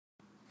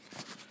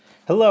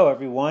Hello,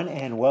 everyone,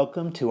 and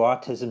welcome to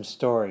Autism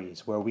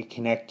Stories, where we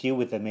connect you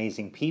with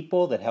amazing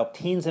people that help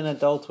teens and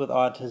adults with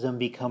autism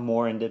become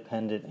more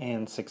independent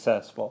and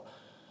successful.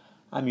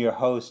 I'm your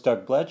host,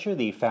 Doug Bletcher,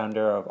 the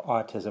founder of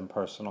Autism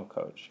Personal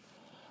Coach.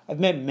 I've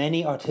met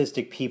many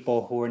autistic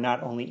people who are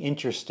not only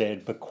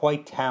interested, but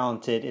quite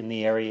talented in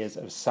the areas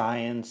of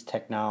science,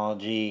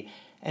 technology,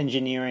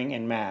 engineering,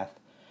 and math.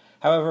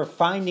 However,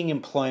 finding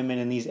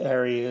employment in these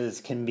areas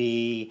can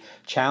be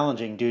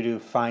challenging due to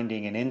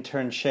finding an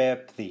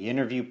internship, the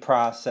interview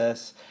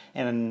process,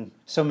 and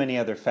so many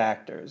other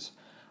factors.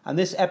 On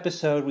this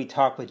episode, we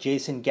talk with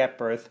Jason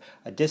Gepworth,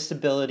 a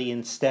disability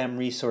and STEM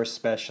resource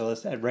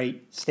specialist at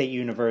Wright State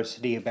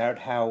University, about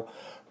how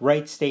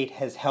Wright State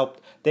has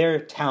helped their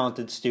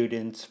talented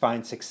students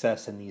find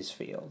success in these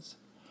fields.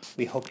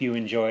 We hope you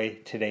enjoy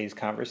today's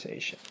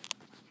conversation.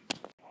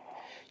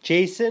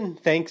 Jason,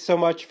 thanks so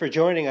much for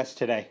joining us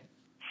today.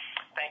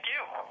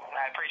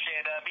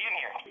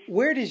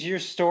 Where does your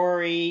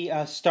story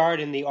start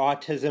in the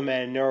autism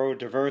and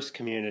neurodiverse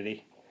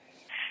community?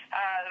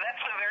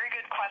 That's a very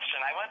good question.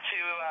 I went to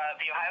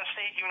The Ohio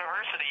State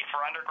University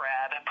for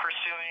undergrad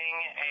pursuing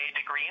a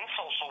degree in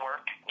social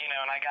work,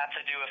 and I got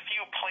to do a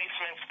few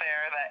placements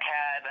there that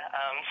had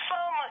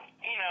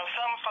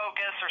some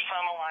focus or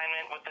some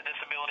alignment with the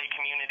disability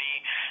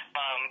community.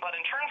 But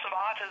in terms of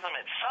autism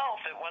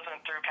itself, it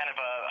wasn't through kind of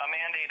a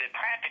mandated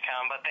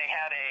practicum, but they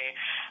had a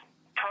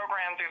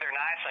program through their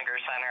Nysinger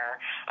Center,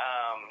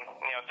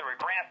 through a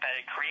grant that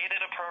had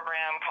created a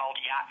program called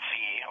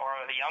YATSE,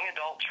 or the Young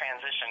Adult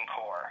Transition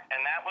Corps.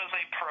 And that was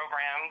a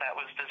program that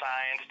was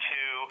designed to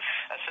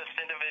assist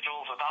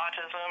individuals with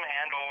autism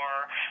and or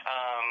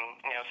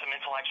some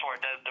intellectual or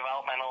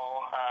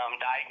developmental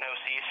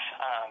diagnoses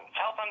to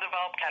help them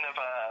develop kind of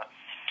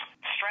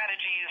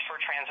strategies for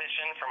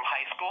transition from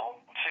high school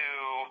to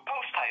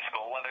post-high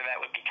school, whether that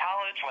would be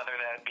college, whether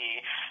that would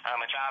be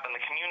a job in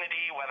the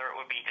community, whether it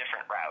would be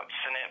different routes.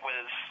 And it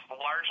was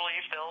largely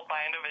filled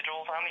by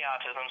individuals on the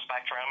autism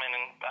spectrum, and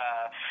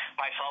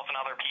myself and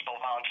other people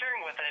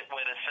volunteering with it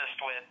would assist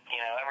with,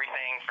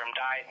 everything from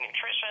diet and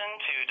nutrition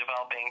to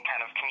developing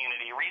kind of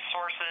community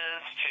resources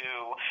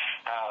to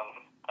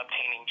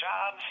obtaining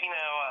jobs,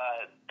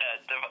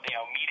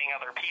 meeting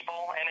other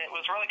people, and it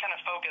was really kind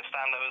of focused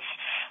on those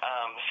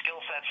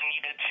skill sets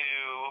needed to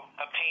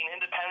obtain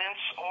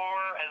independence,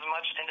 or as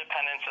much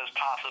independence as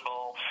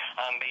possible,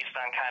 based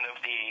on kind of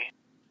the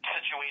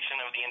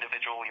situation of the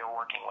individual you're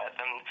working with.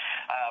 And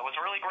it was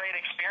a really great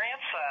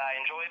experience.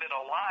 I enjoyed it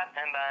a lot,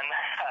 and then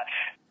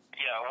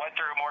went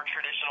through a more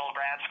traditional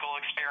grad school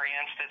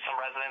experience, did some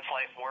residence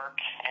life work,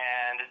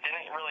 and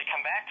didn't really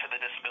come back to the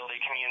disability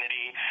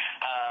community,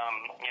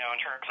 in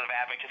terms of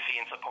advocacy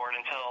and support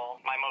until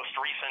my most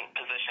recent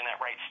position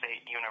at Wright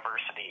State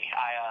University.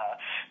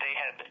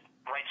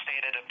 Wright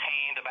State had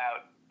obtained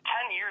about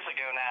 10 years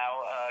ago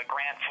now a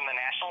grant from the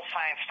National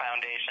Science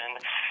Foundation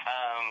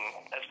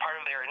as part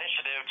of their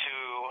initiative to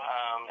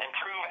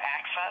improve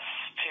access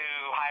to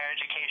higher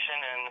education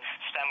and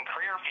STEM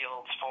career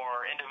fields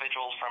for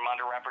individuals from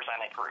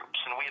underrepresented groups.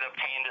 And we had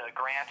obtained a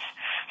grant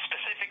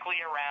specifically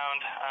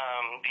around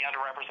the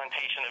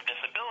underrepresentation of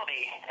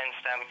disability in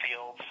STEM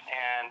fields,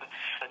 and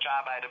the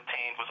job I'd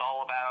obtained was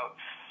all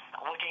about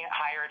looking at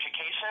higher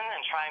education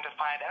and trying to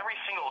find every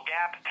single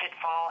gap,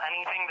 pitfall,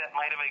 anything that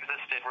might have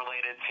existed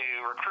related to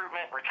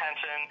recruitment,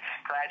 retention,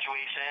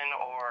 graduation,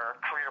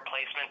 or career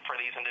placement for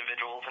these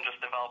individuals, and just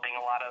developing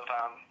a lot of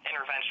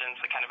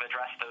interventions to kind of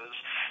address those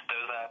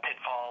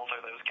pitfalls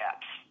or those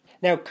gaps.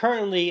 Now,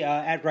 currently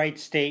at Wright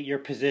State, your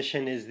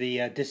position is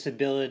the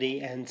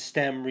Disability and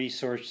STEM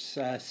Resource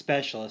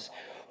Specialist,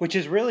 which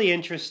is really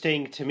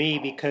interesting to me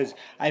because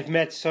I've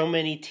met so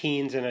many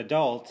teens and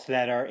adults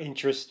that are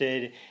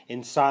interested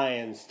in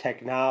science,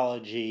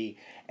 technology,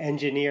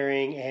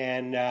 engineering,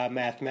 and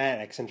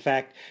mathematics. In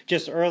fact,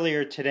 just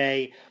earlier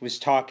today, I was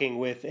talking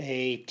with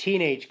a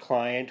teenage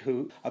client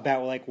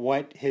about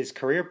what his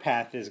career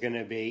path is going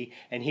to be,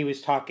 and he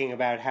was talking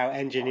about how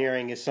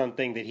engineering is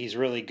something that he's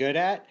really good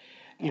at,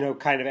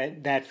 kind of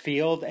at that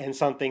field, and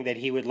something that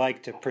he would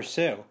like to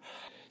pursue.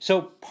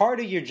 So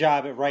part of your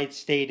job at Wright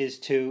State is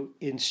to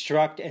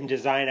instruct and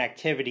design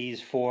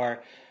activities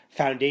for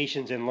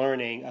Foundations in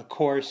Learning, a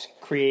course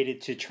created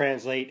to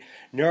translate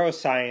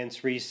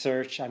neuroscience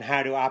research on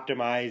how to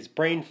optimize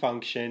brain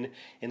function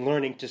in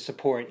learning to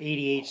support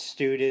ADHD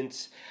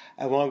students,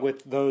 along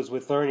with those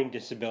with learning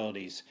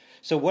disabilities.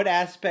 So what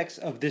aspects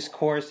of this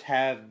course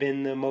have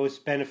been the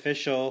most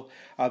beneficial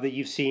that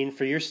you've seen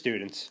for your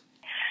students?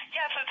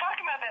 Yeah, so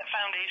talking about that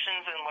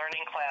Foundations in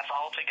Learning class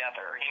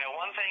altogether,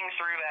 one thing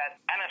through that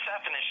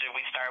NSF initiative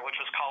we started, which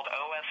was called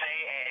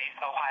OSAA,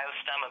 Ohio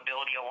STEM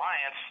Ability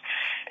Alliance,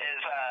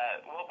 is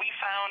what we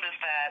found is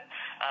that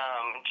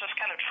just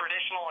kind of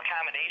traditional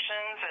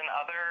accommodations and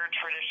other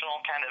traditional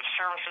kind of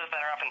services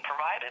that are often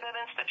provided at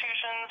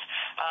institutions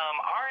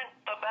aren't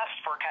the best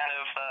for kind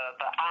of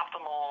the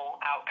optimal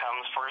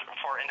outcomes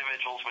for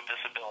individuals with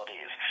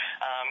disabilities.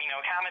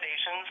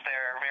 Accommodations,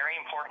 they're very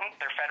important.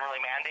 They're federally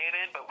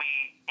mandated, but we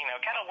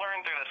kind of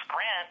learned through this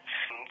grant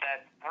that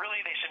that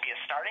really they should be a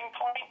starting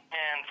point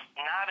and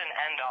not an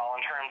end-all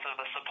in terms of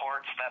the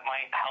supports that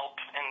might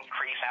help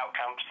increase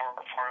outcomes for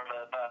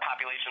the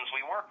populations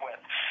we work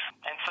with.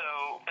 And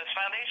so this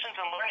Foundations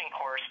in Learning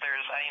course,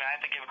 I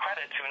have to give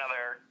credit to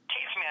another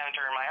case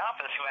manager in my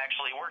office who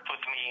actually worked with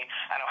me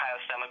at Ohio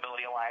STEM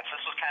Ability Alliance.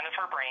 This was kind of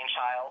her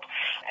brainchild,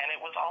 and it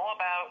was all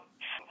about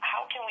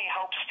how can we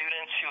help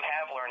students who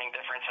have learning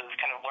differences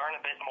kind of learn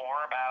a bit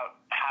more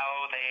about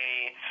how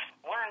they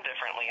learn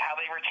differently, how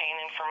they retain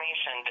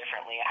information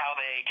differently, how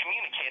they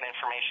communicate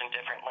information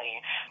differently,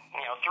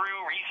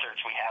 through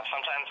research we have,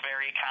 sometimes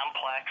very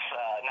complex,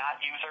 not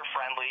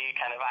user-friendly,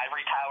 kind of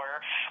ivory tower,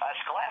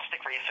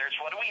 scholastic research.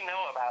 What do we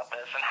know about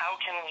this, and how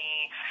can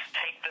we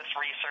take this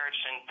research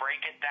and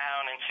break it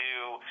down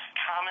into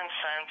common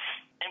sense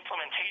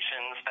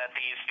implementations that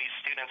these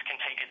students can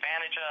take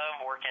advantage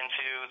of, work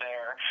into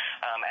their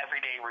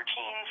everyday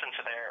routines,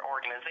 into their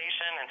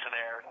organization, into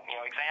their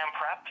exam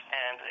prep,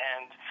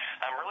 and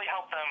really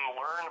help them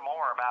learn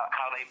more about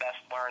how they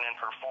best learn and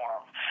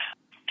perform.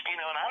 And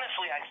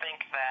honestly, I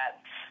think that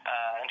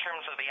in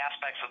terms of the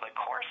aspects of the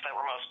course that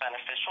were most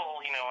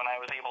beneficial, when I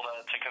was able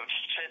to go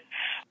teach it,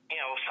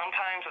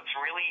 sometimes it's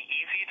really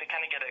easy to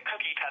kind of get a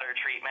cookie cutter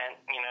treatment,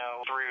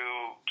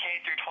 through K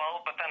through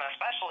 12, but then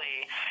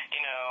especially,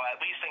 at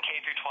least in K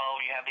through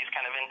 12, you have these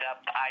kind of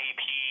in-depth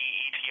IEP,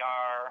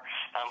 ETR,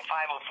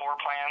 504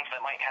 plans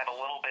that might have a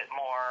little bit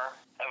more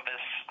of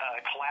this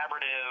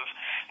collaborative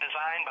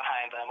design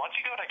behind them. Once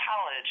you go to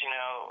college,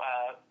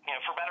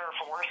 for better or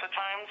for worse at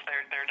times,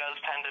 there does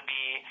tend to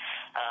be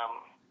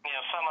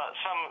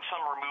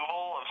some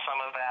removal of some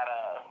of that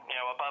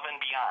above and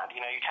beyond.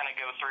 You kind of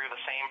go through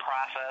the same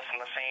process and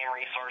the same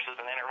resources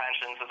and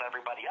interventions as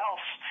everybody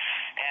else,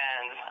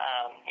 and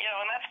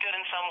that's good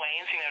in some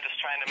ways. Just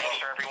trying to make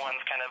sure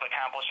everyone's kind of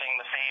accomplishing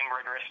the same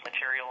rigorous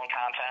material and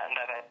content, and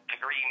that a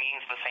degree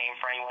means the same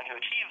for anyone who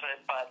achieves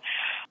it. But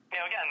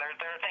again, there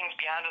are things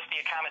beyond just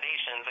the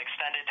accommodations,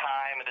 extended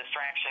time, a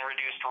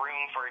distraction-reduced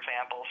room, for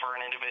example, for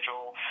an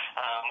individual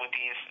with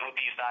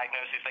these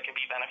diagnoses that could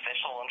be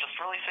beneficial, and just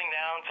really sitting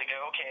down to go,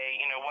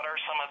 okay, what are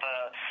some of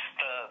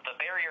the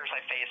barriers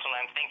I face when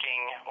I'm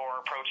thinking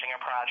or approaching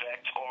a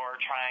project or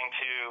trying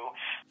to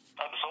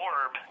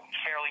absorb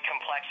fairly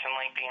complex and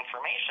lengthy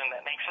information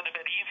that makes it a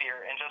bit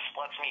easier and just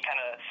lets me kind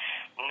of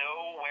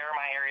know where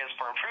my areas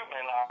for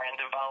improvement are and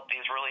develop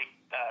these really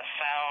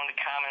sound,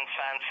 common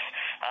sense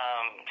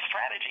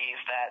strategies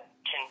that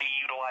can be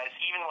utilized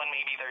even when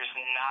maybe there's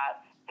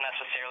not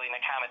necessarily an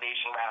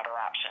accommodation route or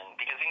option,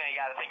 because you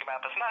got to think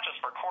about this not just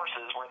for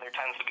courses where there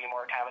tends to be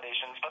more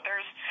accommodations, but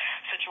there's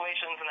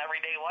situations in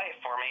everyday life,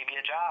 or maybe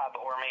a job,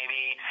 or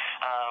maybe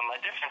a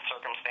different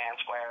circumstance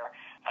where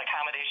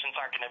accommodations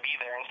aren't going to be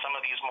there, and some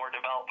of these more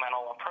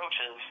developmental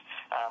approaches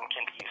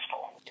can be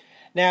useful.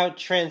 Now,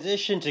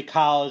 transition to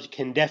college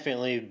can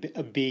definitely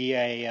be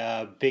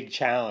a big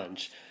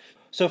challenge.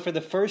 So for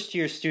the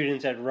first-year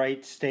students at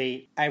Wright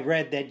State, I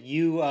read that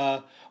you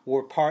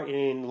were part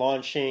in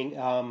launching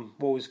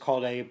what was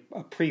called a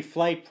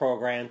pre-flight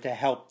program to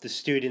help the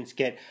students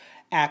get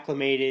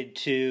acclimated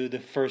to the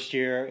first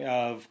year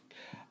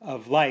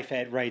of life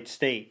at Wright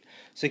State.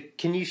 So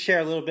can you share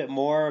a little bit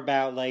more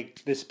about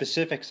the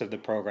specifics of the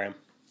program?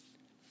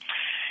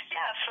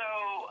 Yeah, so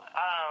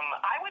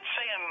I would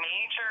say a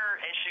major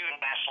issue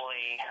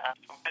nationally,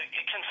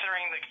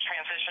 considering the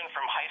transition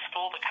from high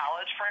school to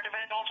college for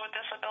individuals with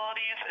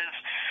disabilities, is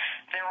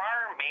there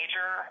are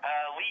major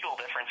legal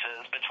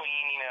differences between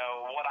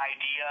what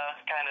IDEA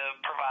kind of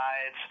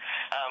provides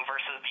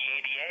versus the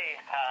ADA.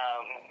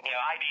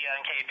 IDEA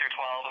in K through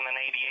 12, and then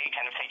ADA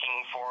kind of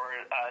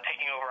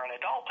taking over in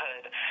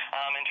adulthood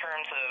in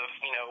terms of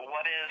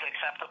what is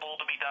acceptable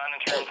to be done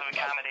in terms of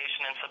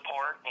accommodation and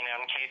support. In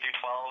K through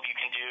 12, you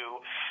can do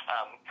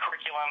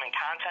curriculum and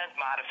content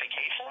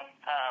modification,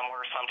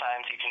 where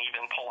sometimes you can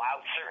even pull out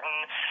certain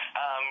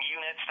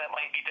units that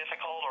might be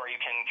difficult, or you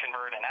can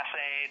convert an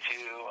essay to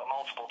a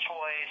multiple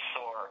choice,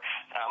 or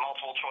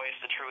multiple choice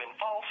to true and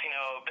false.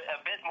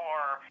 A bit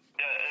more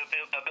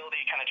ability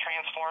to kind of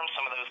transform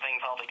some of those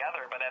things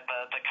altogether. But at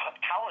the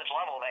college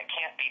level, that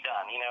can't be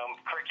done.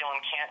 Curriculum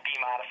can't be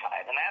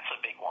modified, and that's a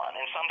big one.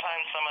 And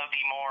sometimes some of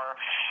the more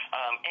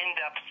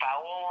in-depth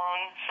follow-along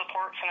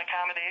supports and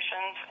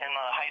accommodations in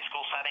the high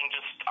school setting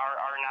just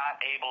are not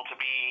able to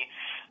be,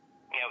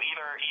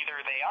 either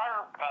they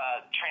are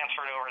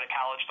transferred over to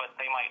college, but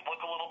they might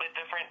look a little bit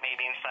different.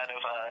 Maybe instead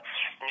of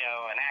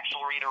an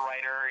actual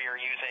reader-writer,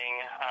 you're using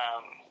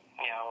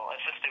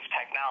assistive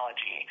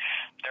technology.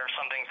 There are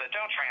some things that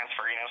don't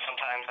transfer.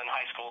 Sometimes in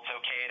high school it's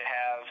okay to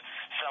have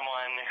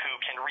someone who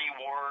can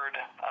reword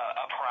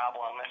a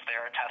problem if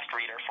they're a test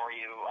reader for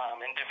you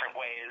in different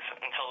ways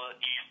until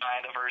you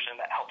find a version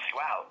that helps you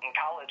out. In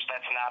college,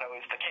 that's not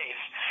always the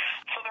case.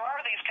 So there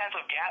are these kinds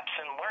of gaps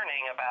in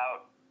learning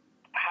about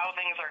how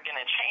things are going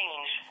to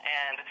change,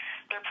 and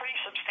they're pretty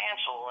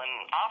substantial,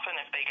 and often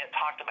if they get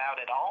talked about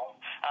at all,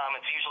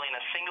 it's usually in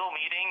a single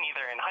meeting,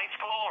 either in high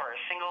school or a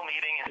single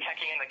meeting in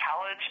checking into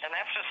college, and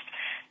that's just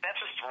that's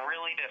just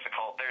really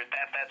difficult.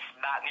 That's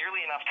not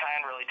nearly enough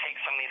time to really take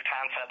some of these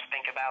concepts,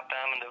 think about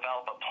them, and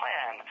develop a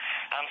plan.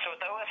 So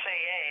at the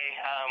OSAA,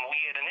 we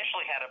had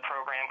initially had a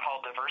program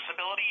called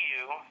Diversibility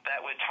U that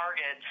would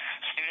target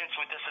students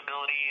with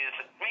disabilities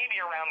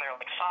maybe around their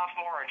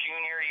sophomore or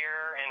junior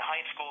year in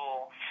high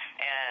school,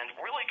 and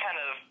really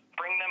kind of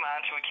bring them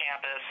onto a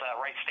campus,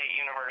 Wright State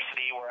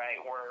University, where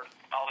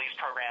all these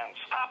programs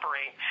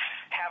operate,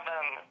 have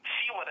them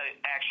see what an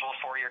actual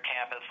four-year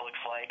campus looks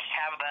like,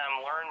 have them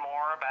learn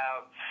more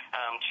about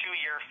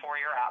two-year,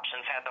 four-year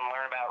options, have them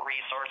learn about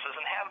resources,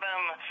 and have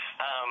them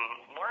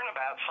learn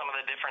about some of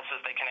the differences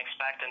they can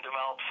expect and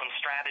develop some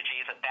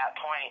strategies at that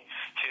point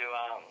to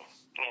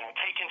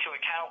take into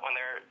account when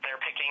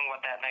they're picking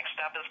what that next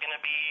step is going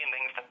to be and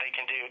things that they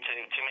can do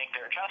to make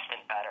their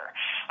adjustment better.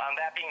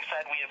 That being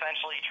said, we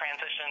eventually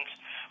transitioned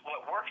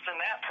what worked in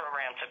that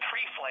program to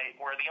pre-flight,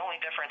 where the only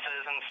difference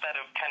is instead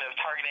of kind of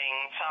targeting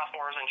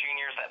sophomores and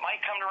juniors that might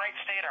come to Wright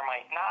State or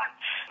might not,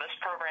 this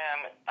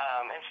program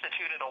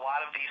instituted a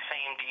lot of these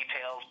same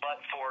details, but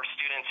for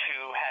students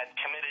who had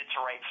committed to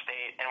Wright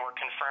State and were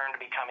confirmed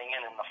to be coming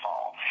in the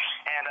fall.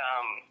 And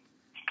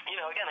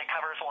again, it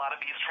covers a lot of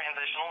these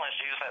transitional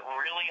issues that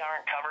really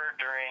aren't covered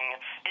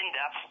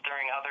in-depth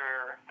during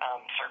other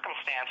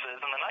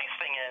circumstances. And the nice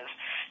thing is,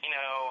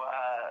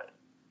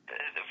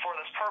 for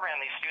this program,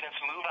 these students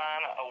move on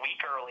a week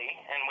early.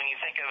 And when you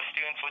think of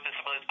students with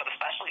disabilities, but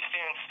especially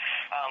students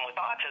with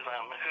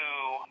autism, who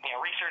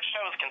research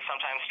shows can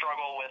sometimes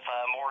struggle with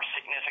more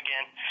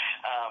significant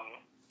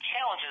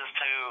challenges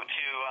to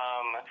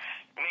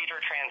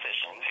major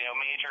transitions,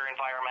 major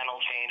environmental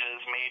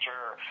changes,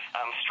 major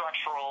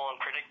structural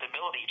and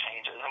predictability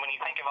changes. And when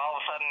you think of all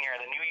of a sudden you're at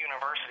a new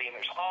university and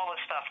there's all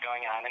this stuff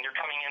going on, and you're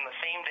coming in the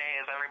same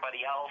day as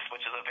everybody else,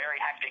 which is a very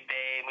hectic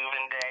day,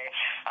 move-in day,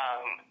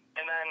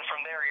 and then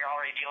from there you're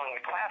already dealing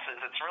with classes,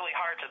 it's really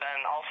hard to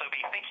then also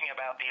be thinking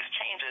about these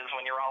changes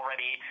when you're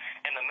already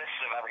in the midst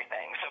of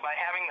everything. So by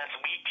having this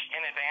week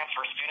in advance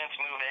where students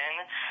move in,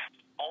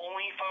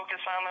 only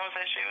focus on those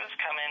issues,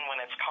 come in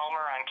when it's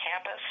calmer on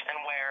campus,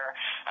 and where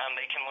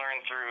they can learn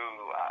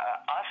through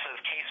us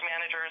as case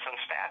managers and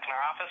staff in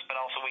our office,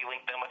 but also we link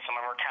them with some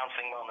of our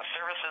counseling wellness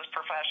services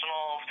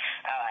professionals,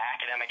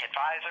 academic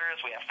advisors.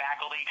 We have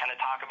faculty kind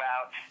of talk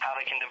about how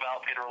they can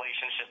develop good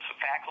relationships with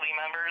faculty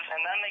members,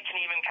 and then they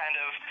can even kind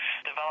of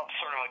develop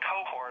sort of a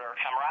cohort or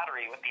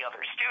camaraderie with the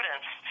other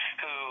students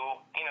who,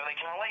 they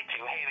can relate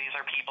to. Hey, these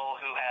are people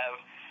who have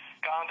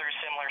gone through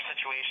similar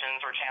situations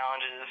or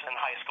challenges in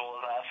high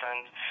school as us,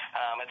 and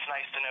it's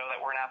nice to know that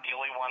we're not the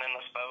only one in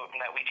this boat,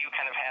 and that we do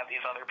kind of have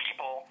these other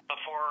people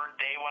before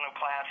day one of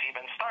class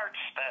even starts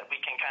that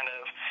we can kind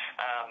of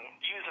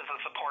use as a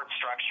support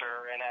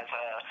structure and as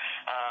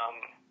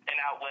an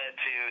outlet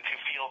to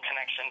feel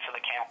connection to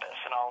the campus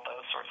and all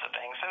those sorts of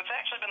things. So it's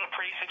actually been a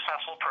pretty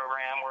successful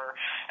program. We're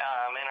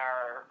in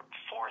our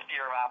fourth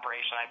year of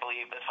operation, I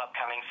believe, this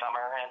upcoming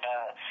summer, and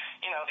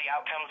the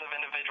outcomes of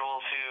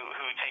individuals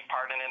who take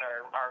part in it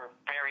are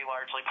very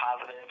largely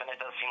positive, and it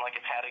does seem like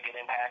it's had a good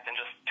impact in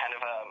just kind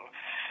of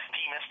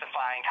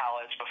demystifying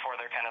college before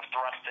they're kind of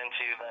thrust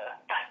into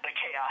the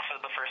chaos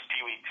of the first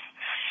few weeks.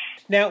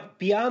 Now,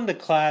 beyond the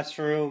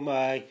classroom,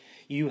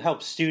 you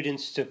help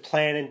students to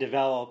plan and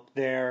develop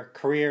their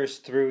careers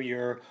through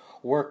your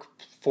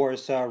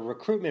workforce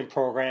recruitment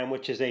program,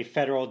 which is a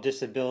federal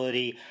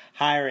disability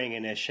hiring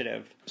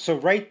initiative. So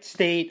Wright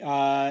State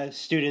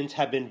students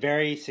have been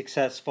very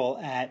successful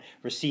at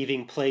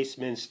receiving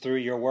placements through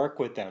your work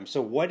with them.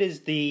 So what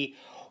is the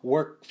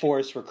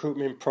workforce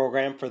recruitment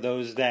program for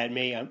those that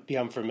may be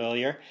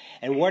unfamiliar?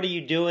 And what are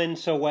you doing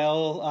so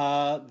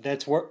well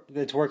that's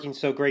working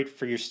so great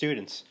for your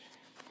students?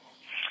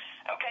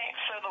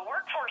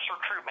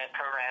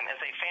 Program is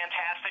a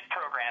fantastic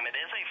program. It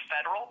is a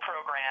federal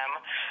program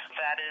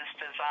that is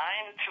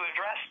designed to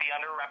address the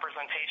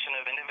underrepresentation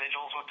of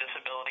individuals with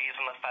disabilities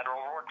in the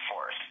federal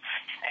workforce.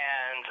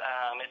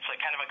 And it's a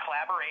kind of a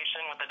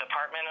collaboration with the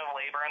Department of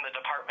Labor and the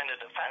Department of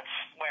Defense,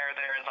 where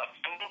there is a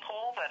funding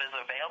pool that is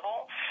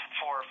available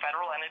for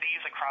federal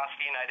entities across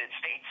the United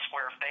States,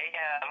 where if they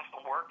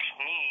have work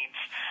needs,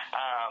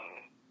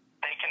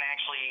 they can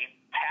actually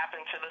tap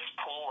into this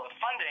pool of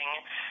funding,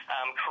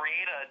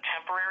 create a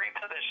temporary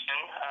position,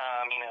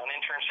 an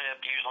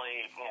internship,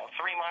 usually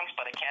 3 months,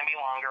 but it can be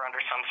longer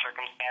under some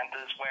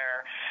circumstances,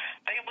 where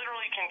they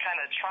literally can kind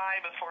of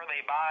try before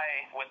they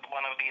buy with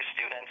one of these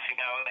students.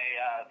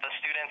 The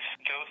students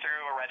go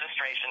through a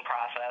registration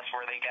process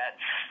where they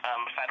get a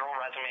federal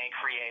resume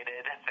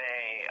created.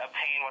 They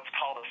obtain what's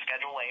called a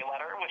Schedule A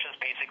letter, which is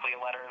basically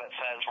a letter that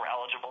says we're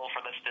eligible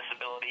for this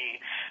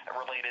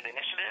disability-related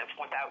initiative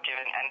without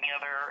giving any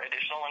other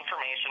additional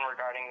information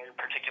regarding their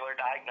particular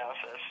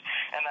diagnosis.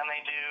 And then they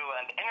do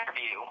an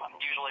interview,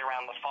 usually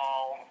around the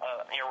fall,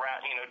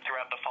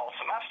 throughout the fall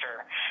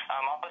semester.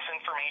 All this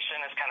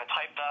information is kind of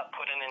typed up,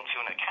 put into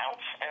an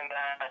account, and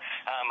then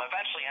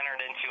eventually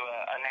entered into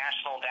a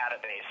national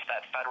database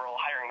that federal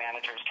hiring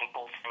managers can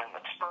pull from in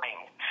the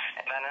spring.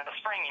 And then in the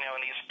spring,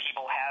 when these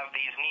people have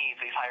these needs,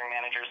 these hiring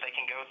managers, they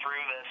can go through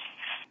this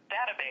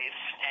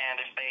database, and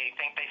if they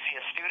think they see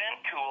a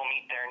student who will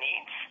meet their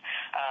needs,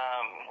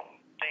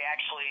 they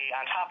actually,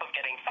 on top of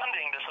getting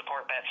funding to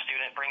support that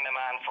student, bring them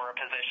on for a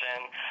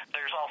position.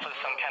 There's also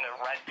some kind of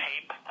red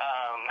tape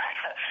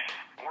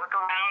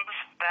workarounds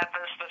that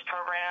this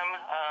program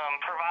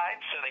provides,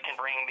 so they can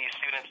bring these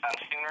students on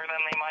sooner than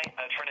they might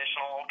a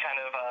traditional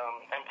kind of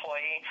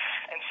employee.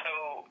 And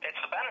so it's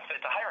a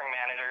benefit to hiring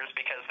managers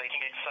because they can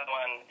get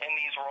someone in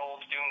these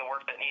roles doing the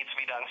work that needs to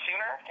be done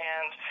sooner,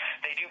 and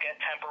they do get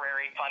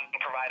temporary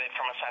funding provided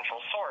from a central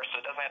source,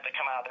 so it doesn't have to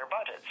come out of their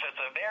budget. So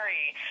it's a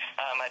very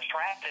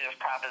attractive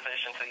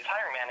proposition to these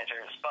hiring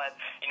managers. But,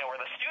 where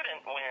the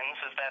student wins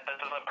is that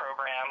this is a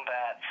program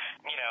that,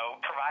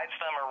 provides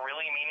them a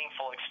really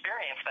meaningful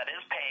experience that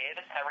is paid.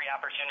 Every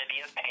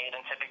opportunity is paid,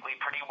 and typically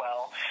pretty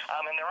well.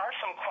 And there are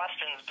some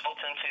questions built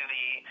into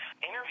the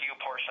interview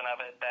portion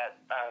of it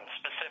that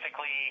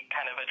specifically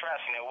kind of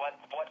address,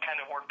 what kind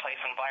of workplace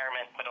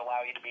environment would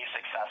allow you to be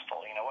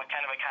successful? What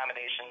kind of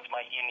accommodations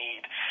might you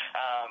need?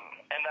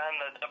 And then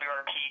the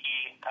WRP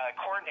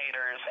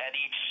coordinators at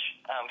each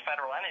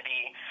federal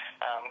entity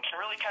can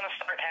really kind of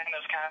start having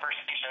those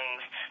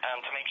conversations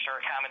to make sure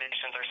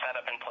accommodations are set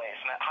up in place,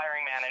 and that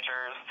hiring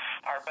managers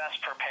are best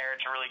prepared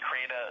to really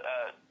create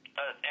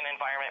an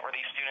environment where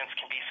these students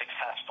can be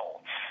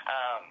successful.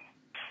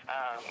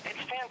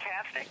 It's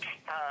fantastic.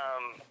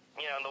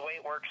 And the way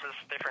it works is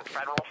different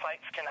federal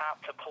sites can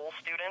opt to pull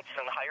students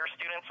and hire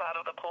students out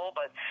of the pool,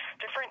 but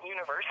different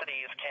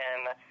universities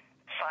can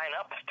sign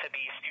up to be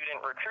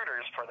student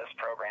recruiters for this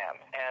program.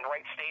 And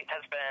Wright State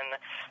has been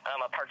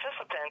a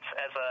participant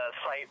as a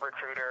site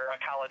recruiter, a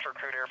college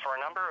recruiter, for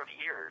a number of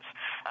years.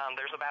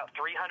 There's about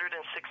 360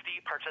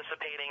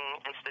 participating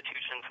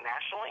institutions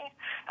nationally.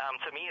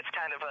 To me, it's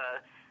kind of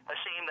a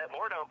shame that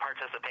more don't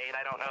participate.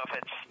 I don't know if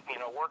it's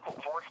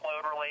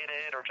workload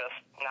related or just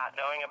not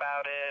knowing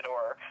about it,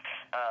 or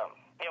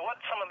what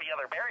some of the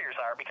other barriers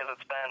are, because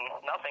it's been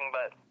nothing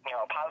but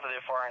positive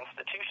for our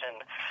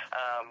institution.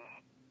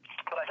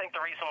 But I think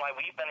the reason why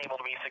we've been able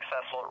to be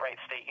successful at Wright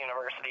State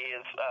University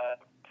is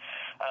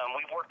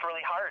we've worked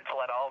really hard to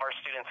let all of our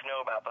students know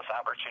about this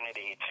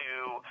opportunity,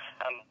 to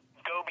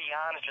go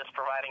beyond just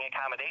providing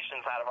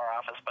accommodations out of our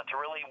office, but to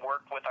really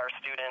work with our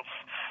students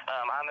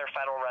on their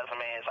federal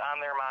resumes,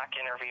 on their mock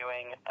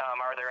interviewing,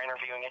 or their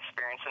interviewing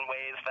experience in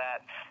ways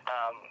that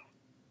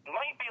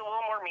might be a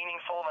little more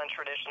meaningful than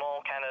traditional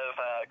kind of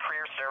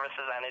career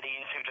services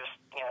entities who just,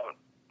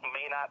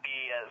 may not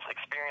be as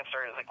experienced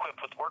or as equipped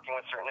with working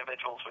with certain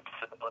individuals with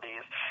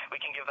disabilities. We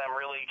can give them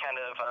really kind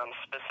of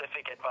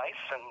specific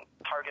advice and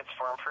targets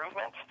for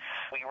improvement.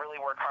 We really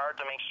work hard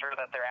to make sure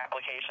that their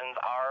applications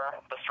are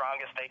the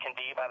strongest they can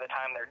be by the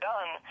time they're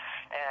done.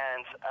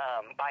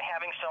 And by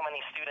having so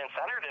many students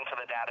entered into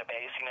the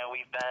database,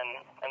 we've been,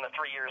 in the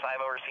 3 years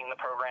I've overseen the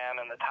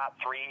program, in the top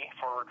 3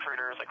 for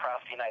recruiters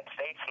across the United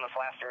States, and this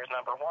last year is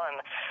number 1.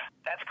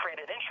 That's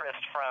created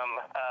interest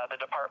from the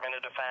Department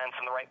of Defense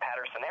and the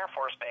Wright-Patterson Air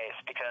Force Base,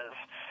 because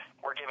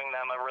we're giving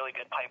them a really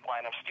good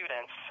pipeline of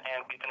students,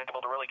 and we've been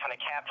able to really kind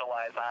of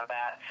capitalize on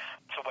that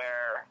to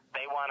where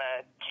they want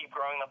to keep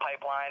growing the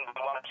pipeline. We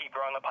want to keep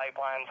growing the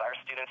pipelines. Our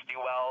students do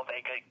well.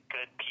 They get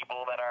good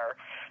people that are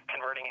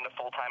converting into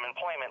full-time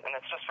employment, and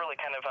it's just really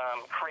kind of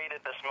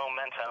created this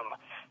momentum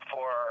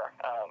for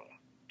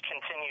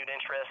continued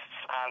interests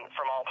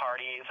from all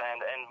parties,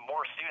 and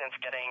more students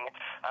getting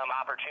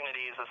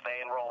opportunities as they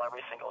enroll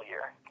every single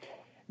year.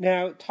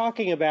 Now,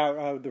 talking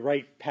about the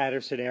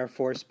Wright-Patterson Air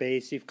Force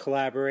Base, you've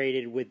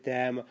collaborated with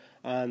them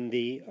on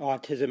the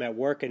Autism at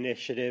Work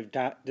initiative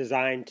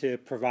designed to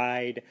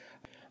provide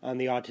on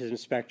the autism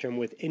spectrum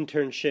with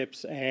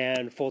internships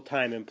and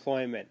full-time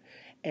employment.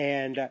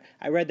 And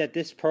I read that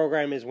this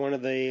program is one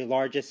of the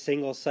largest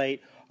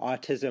single-site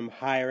autism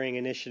hiring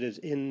initiatives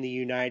in the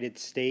United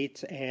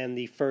States and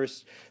the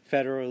first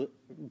federal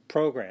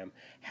program.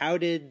 How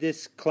did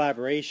this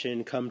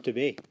collaboration come to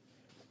be?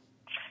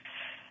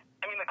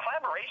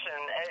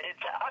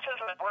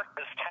 Autism at Work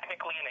is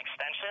technically an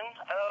extension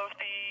of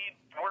the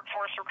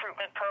workforce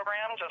recruitment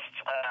program, just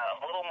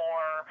a little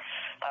more,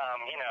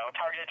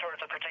 targeted towards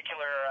a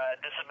particular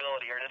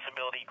disability or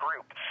disability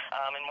group.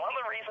 And one of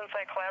the reasons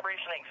that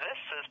collaboration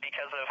exists is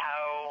because of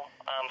how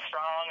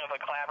strong of a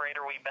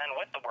collaborator we've been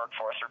with the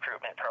workforce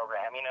recruitment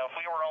program. If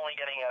we were only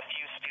getting a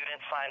few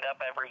students signed up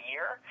every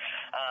year,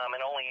 and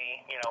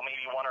only,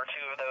 maybe 1 or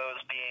 2 of those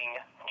being,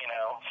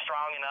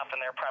 strong enough in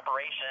their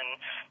preparation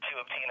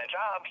to obtain a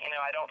job,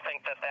 I don't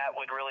think that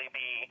would really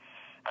be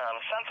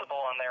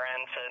sensible on their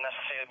end to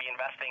necessarily be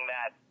investing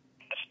that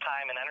much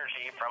time and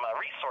energy from a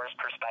resource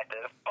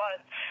perspective.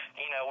 But,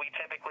 we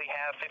typically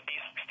have 50,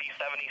 60,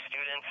 70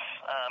 students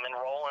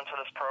enroll into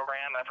this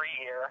program every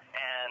year,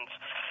 and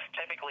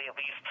typically at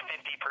least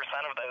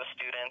 50% of those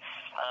students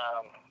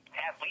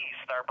at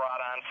least are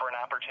brought on for an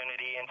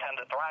opportunity and tend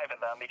to thrive in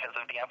them because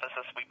of the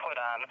emphasis we put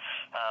on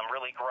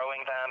really growing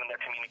them and their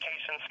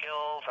communication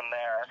skills and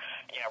their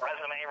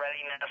resume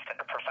readiness,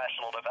 their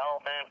professional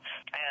development.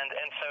 And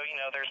so,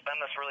 there's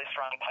been this really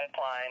strong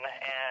pipeline,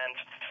 and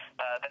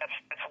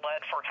that's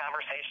led for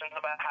conversations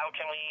about how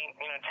can we,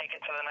 take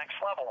it to the next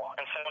level.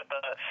 And so with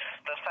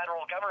the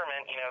federal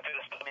government, through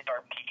the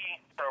WRP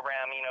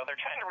program, they're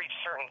trying to reach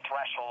certain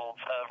thresholds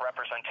of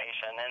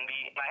representation. And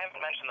I haven't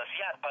mentioned this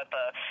yet, but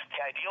the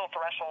ideal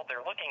threshold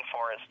they're looking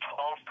for is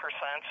 12%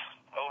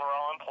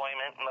 overall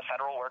employment in the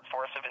federal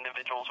workforce of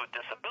individuals with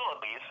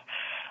disabilities.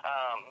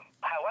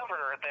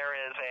 However, there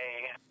is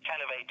a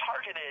kind of a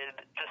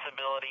targeted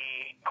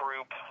disability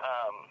group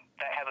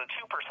that has a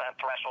 2%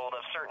 threshold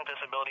of certain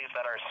disabilities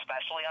that are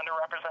especially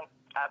underrepresented.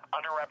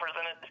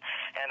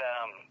 And,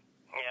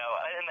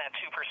 in that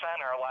 2%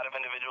 are a lot of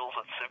individuals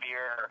with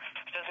severe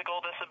physical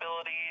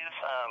disabilities,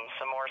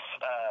 some more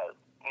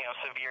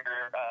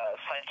severe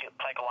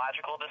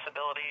psychological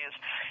disabilities,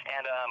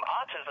 and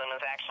autism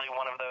is actually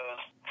one of those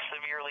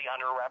severely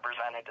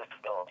underrepresented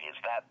disabilities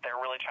that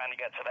they're really trying to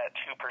get to that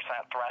 2%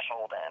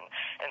 threshold in.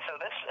 And so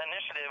this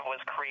initiative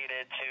was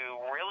created to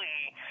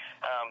really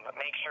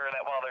make sure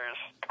that while there's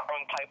a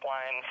growing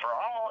pipeline for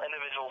all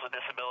individuals with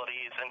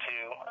disabilities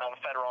into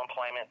federal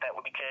employment, that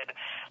we could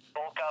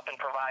bulk up and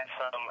provide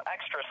some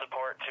extra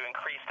support to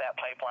increase that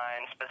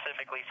pipeline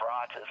specifically for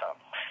autism.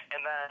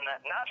 And then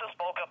not just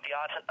bulk up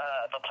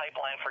the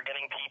pipeline for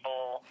getting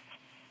people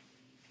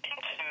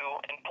into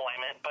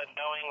employment, but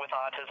knowing with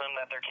autism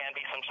that there can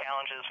be some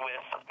challenges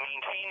with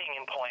maintaining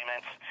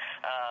employment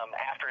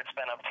after it's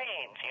been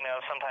obtained.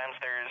 Sometimes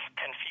there's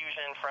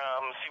confusion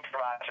from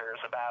supervisors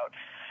about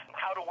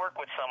how to work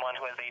with someone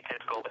who has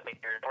atypical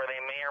behavior, or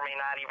they may or may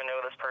not even know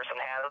this person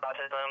has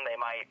autism. They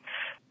might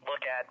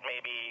look at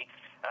maybe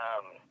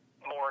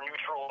more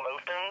neutral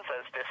emotions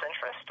as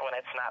disinterest when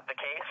it's not the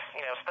case,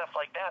 stuff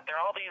like that. There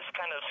are all these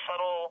kind of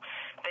subtle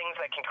things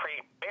that can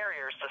create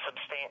barriers to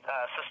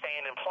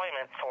sustained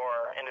employment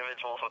for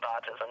individuals with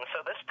autism.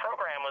 So this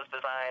program was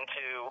designed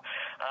to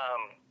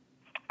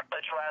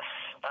address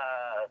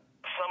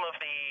some of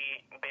the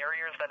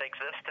barriers that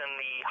exist in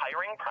the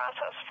hiring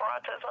process for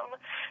autism,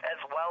 as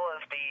well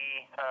as the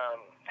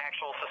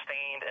actual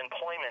sustained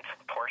employment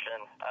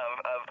portion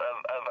of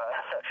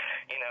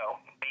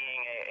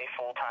being a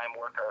full-time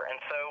worker. And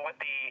so with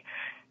the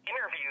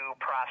interview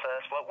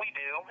process, what we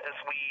do is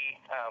we,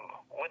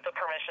 with the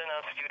permission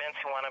of students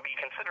who want to be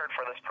considered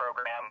for this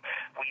program,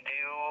 we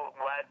do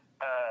let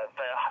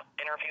the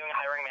interviewing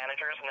hiring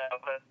managers know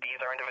that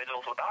these are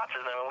individuals with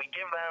autism, and we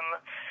give them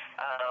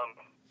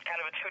kind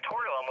of a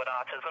tutorial on what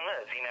autism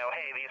is.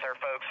 Hey, these are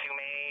folks who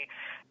may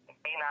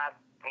not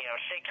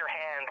shake your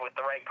hand with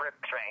the right grip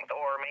strength,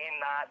 or may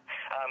not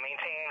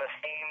maintain the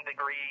same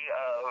degree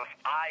of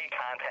eye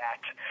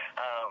contact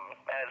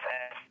as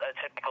a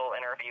typical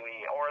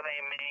interviewee, or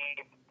they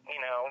may,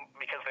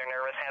 because they're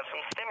nervous, have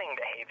some stimming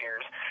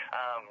behaviors.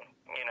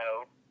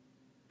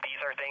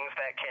 These are things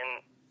that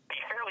can be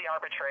fairly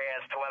arbitrary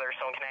as to whether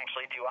someone can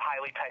actually do a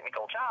highly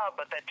technical job,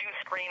 but that do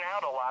screen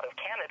out a lot of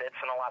candidates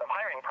in a lot of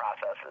hiring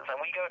processes. And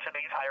we go to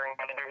these hiring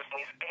managers and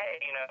we say,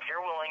 hey, if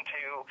you're willing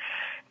to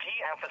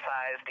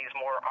de-emphasize these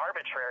more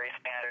arbitrary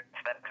standards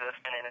that exist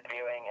in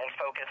interviewing and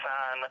focus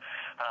on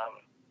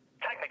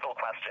technical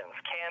questions.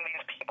 Can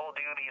these people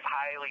do these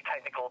highly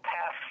technical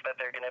tasks that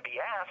they're going to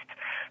be asked,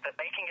 that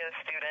they can get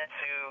students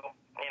who,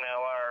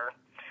 are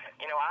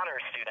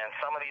honor students.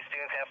 Some of these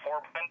students have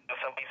 4.0.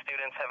 Some of these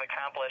students have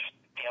accomplished,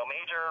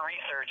 major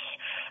research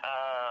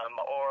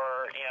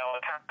or,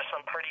 accomplished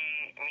some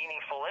pretty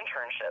meaningful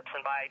internships.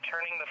 And by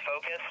turning the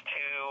focus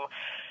to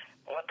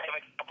what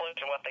they've accomplished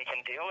and what they can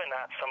do, and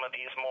not some of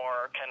these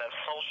more kind of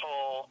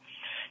social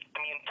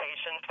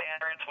communication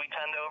standards we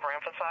tend to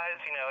overemphasize,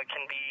 it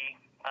can be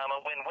a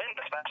win-win,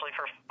 especially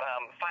for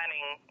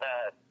finding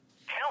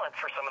talent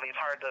for some of these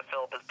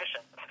hard-to-fill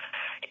positions.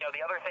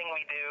 The other thing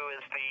we do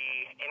is the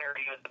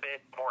interview is a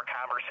bit more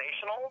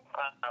conversational.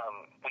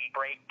 We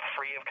break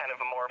free of kind of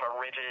a more of a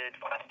rigid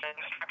question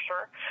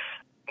structure.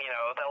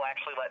 They'll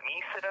actually let me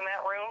sit in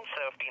that room.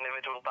 So if the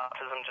individual with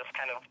autism just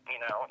kind of,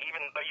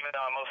 even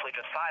though I'm mostly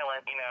just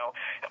silent,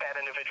 if that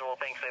individual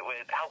thinks it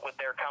would help with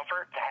their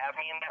comfort to have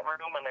me in that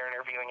room when they're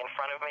interviewing in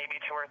front of maybe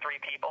 2 or 3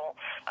 people,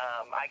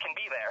 I can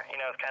be there.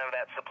 It's kind of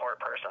that support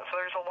person. So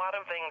there's a lot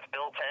of things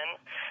built in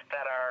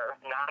that are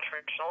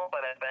non-traditional,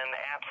 but have been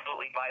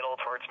absolutely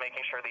vital towards making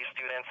sure these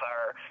students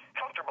are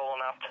comfortable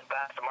enough to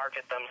best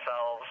market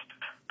themselves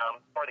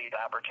for these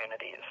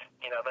opportunities.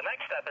 The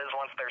next step is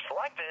once they're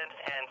selected,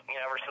 and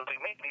ever since we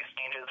made these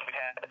changes, we've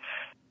had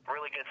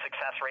really good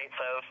success rates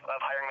of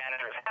hiring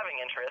managers having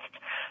interest,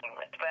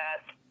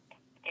 that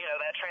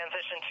that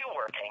transition to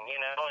working,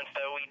 and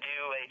so we do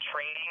a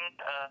training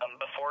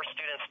before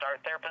students start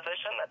their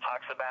position that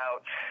talks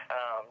about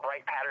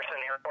Wright-Patterson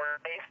Air Force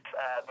Base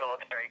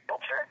military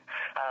culture,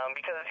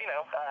 because,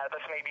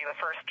 this may be the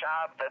first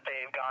job that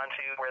they've gone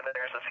to where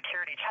there's a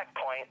security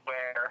checkpoint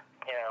where,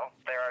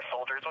 there are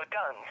soldiers with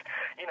guns,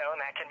 and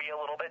that can be a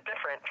little bit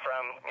different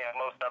from,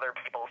 most other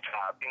people's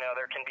jobs.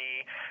 There can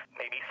be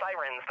maybe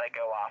sirens that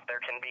go off. There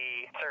can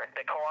be certain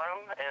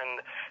decorum and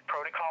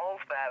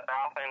protocols that are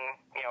often,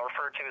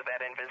 referred to as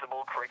that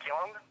invisible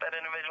curriculum that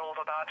individuals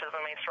with autism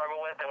may struggle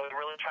with, and we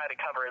really try to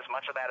cover as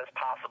much of that as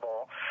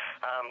possible,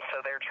 so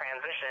their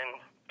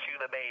transition to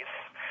the base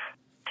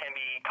can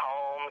be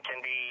calm, can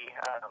be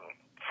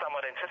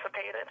somewhat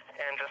anticipated,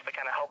 and just to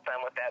kind of help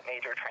them with that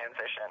major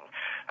transition.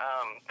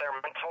 Their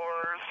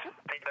mentors,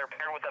 they're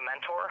paired with a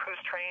mentor who's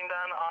trained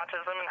on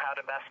autism and how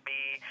to best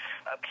be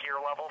a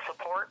peer-level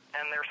support,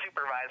 and their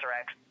supervisors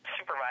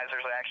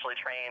are actually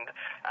trained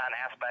on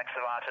aspects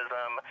of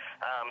autism.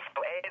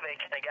 So they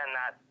can, again,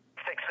 not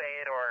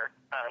fixate or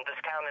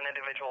discount an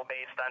individual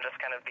based on just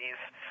kind of these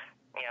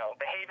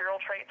behavioral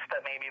traits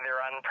that maybe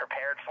they're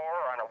unprepared for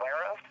or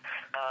unaware of.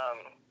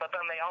 But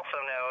then they also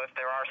know if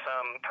there are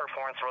some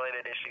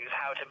performance-related issues,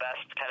 how to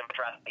best kind of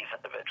address these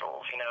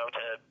individuals,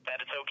 that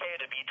it's okay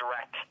to be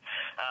direct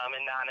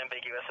and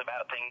non-ambiguous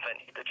about things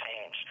that need to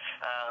change.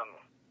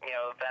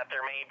 That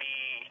there may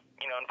be,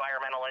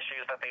 environmental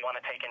issues that they want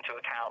to take into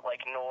account,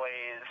 like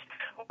noise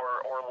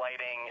or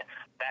lighting,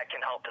 that can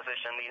help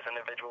position these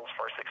individuals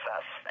for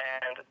success.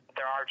 And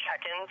there are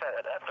check-ins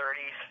at a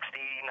 30,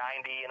 60,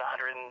 90, and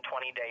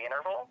 120-day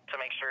interval to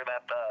make sure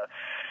that the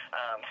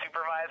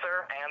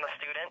supervisor and the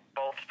student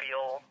both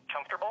feel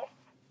comfortable.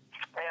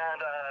 And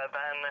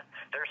then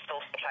there's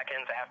still some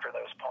check-ins after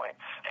those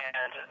points.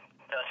 And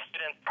the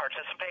students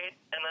participate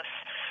in this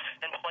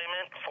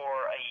employment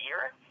for a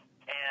year.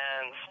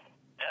 And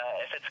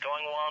if it's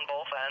going well on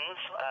both ends,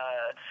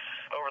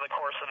 over the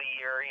course of the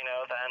year,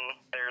 then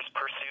there's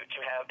pursuit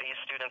to have these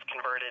students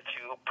converted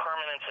to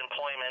permanent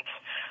employment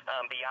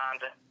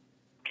beyond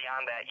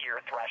that year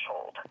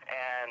threshold.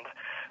 And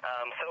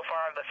so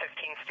far, the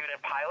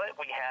 15-student pilot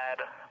we had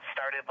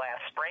started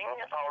last spring,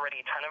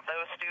 already 10 of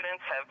those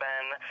students have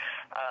been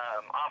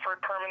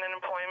offered permanent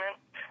employment,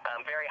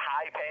 very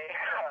high pay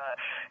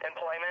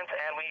employment,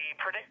 and we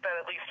predict that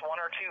at least one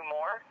or two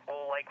more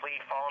will likely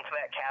fall into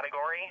that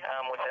category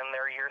within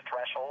their year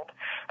threshold.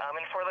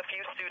 And for the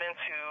few students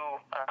who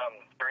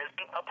there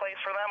isn't a place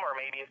for them, or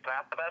maybe it's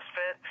not the best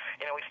fit,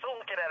 we still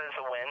look at it as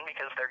a win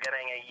because they're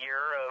getting a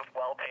year of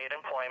well-paid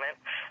employment,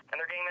 and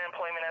they're getting that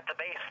employment at the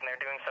base, and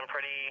they're doing some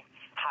pretty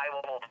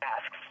high-level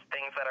tasks,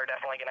 things that are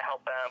definitely going to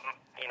help them,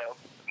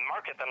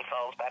 market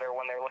themselves better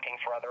when they're looking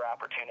for other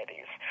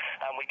opportunities.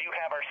 We do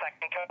have our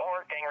second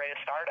cohort getting ready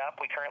to start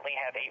up. We currently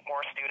have 8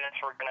 more students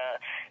we're going to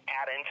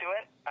add into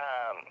it.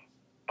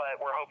 But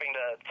we're hoping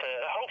to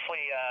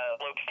hopefully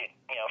locate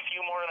a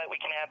few more that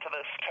we can add to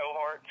this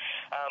cohort.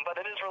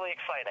 But it is really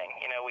exciting.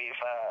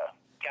 We've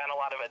gotten a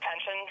lot of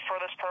attention for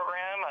this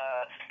program.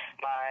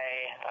 My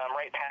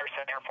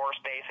Wright-Patterson Air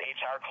Force Base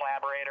HR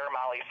collaborator,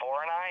 Molly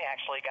Four, and I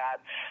actually got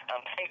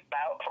picked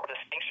out for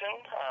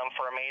distinction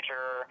for a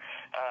major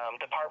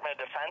Department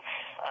of Defense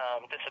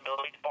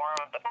disability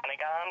forum at the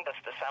Pentagon this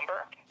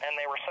December. And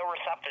they were so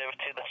receptive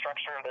to the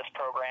structure of this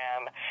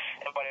program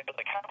and what it was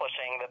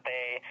accomplishing that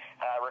they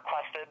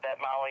requested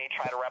that Molly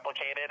try to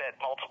replicate it at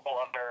multiple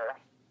other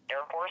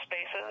Air Force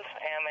bases,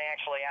 and they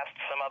actually asked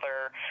some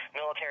other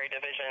military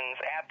divisions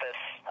at this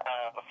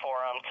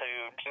forum to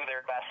do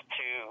their best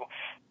to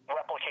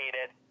replicate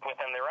it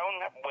within their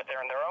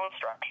own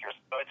structures.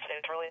 So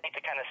it's really neat to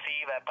kind of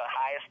see that the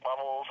highest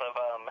levels of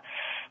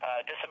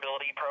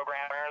disability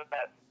programmers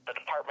at the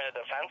Department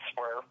of Defense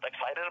were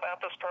excited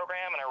about this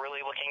program and are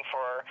really looking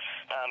for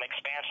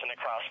expansion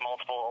across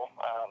multiple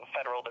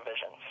federal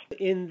divisions.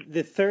 In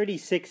the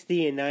 30,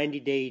 60, and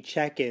 90-day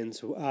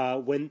check-ins,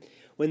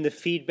 when the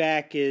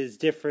feedback is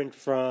different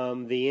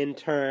from the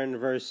intern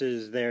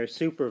versus their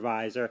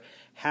supervisor,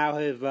 how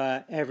have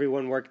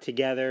everyone worked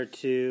together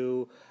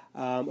to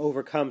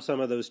overcome some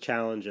of those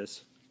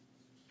challenges?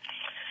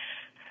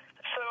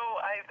 So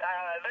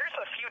there's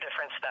a few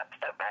different steps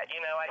to that.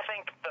 I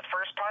think the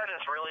first part is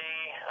really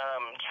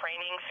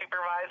training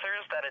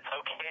supervisors that it's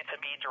okay to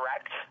be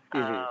direct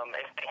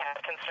if they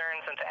have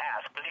concerns and to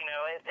ask. But,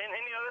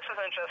 this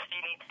isn't just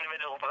unique to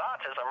individuals with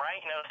autism, right?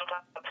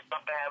 Sometimes it's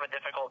tough to have a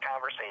difficult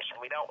conversation.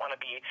 We don't want to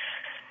be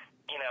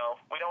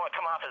we don't want to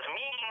come off as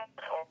mean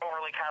or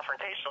overly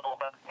confrontational,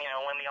 but,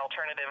 when the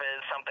alternative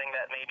is something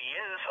that maybe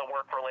is a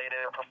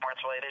work-related or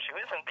performance-related issue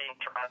isn't being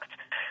addressed,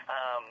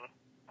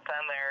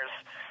 then there's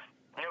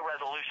no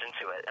resolution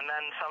to it. And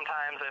then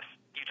sometimes if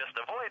you just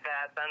avoid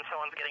that, then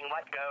someone's getting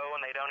let go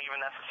and they don't even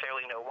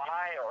necessarily know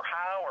why or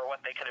how or what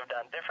they could have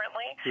done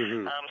differently.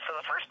 So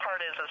the first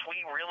part is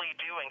we really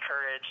do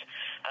encourage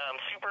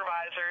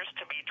supervisors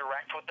to be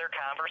direct with their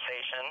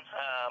conversation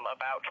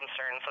about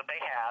concerns that they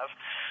have.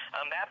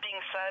 That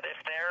being said, if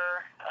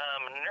they're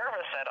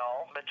nervous at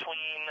all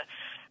between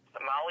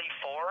Molly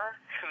Four,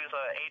 who's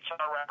a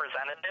HR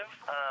representative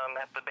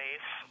at the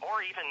base,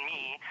 or even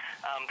me,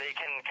 they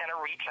can kind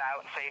of reach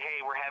out and say,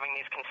 hey, we're having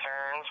these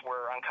concerns,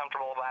 we're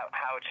uncomfortable about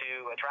how to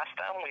address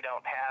them, we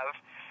don't have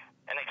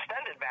an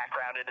extended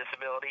background in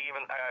disability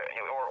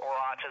or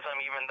autism,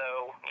 even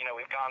though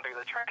we've gone through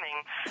the training.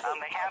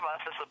 They have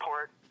us as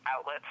support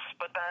outlets,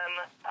 but then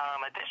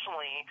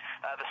additionally,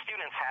 the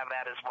students have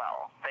that as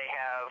well. They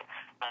have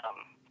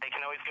they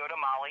can always go to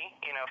Molly,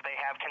 if they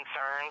have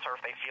concerns or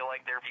if they feel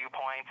like their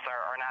viewpoints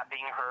are not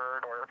being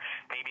heard, or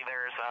maybe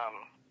there's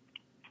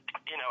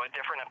a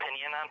different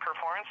opinion on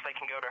performance. They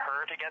can go to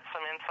her to get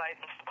some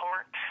insight and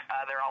support.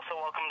 They're also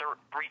welcome to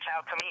reach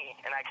out to me,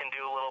 and I can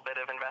do a little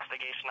bit of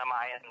investigation on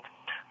my end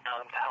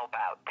to help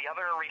out. The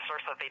other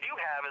resource that they do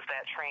have is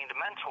that trained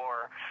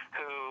mentor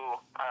who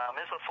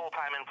is a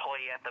full-time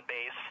employee at the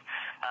base,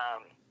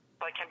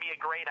 but can be a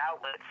great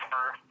outlet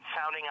for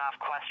sounding off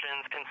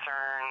questions,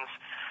 concerns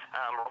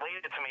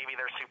related to maybe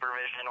their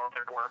supervision or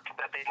their work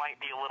that they might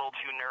be a little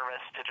too nervous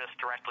to just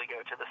directly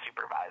go to the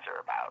supervisor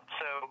about.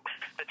 So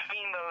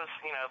between those,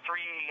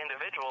 three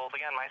individuals,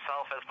 again,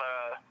 myself as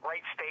the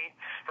Wright State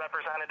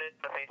representative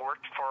that they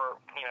worked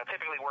for,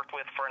 typically worked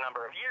with for a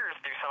number of years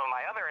through some of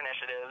my other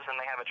initiatives, and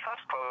they have a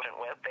trust quotient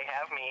with. They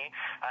have me.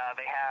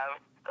 They have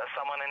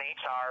someone in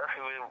HR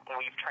who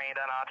we've trained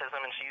on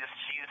autism, and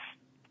she's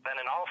been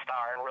an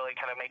all-star and really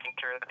kind of making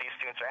sure that these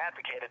students are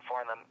advocated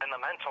for, and the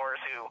mentors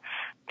who,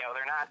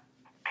 they're not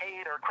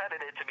paid or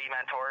credited to be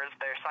mentors.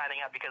 They're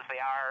signing up because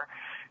they are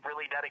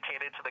really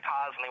dedicated to the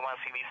cause and they want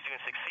to see these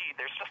students succeed.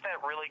 There's just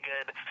that really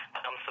good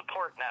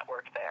support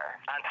network there.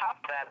 On top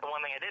of that, the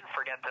one thing I did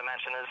forget to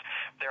mention is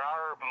there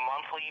are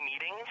monthly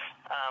meetings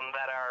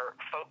that are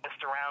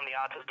focused around the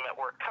Autism at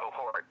Work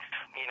cohort.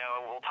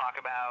 We'll talk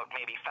about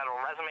maybe federal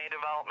resume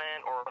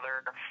development or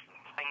other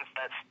things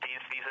that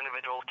these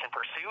individuals can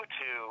pursue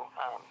to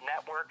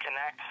network,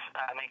 connect,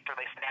 make sure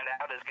they stand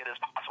out as good as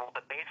possible.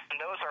 But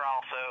those are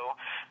also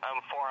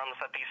forums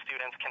that these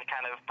students can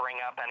kind of bring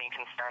up any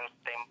concerns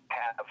they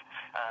have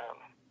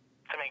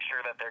to make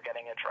sure that they're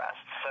getting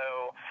addressed.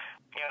 So,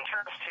 in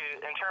terms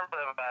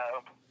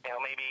of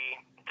maybe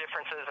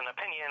differences in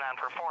opinion on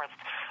performance,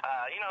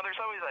 there's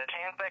always a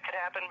chance that could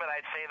happen, but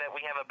I'd say that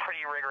we have a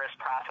pretty rigorous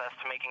process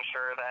to making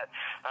sure that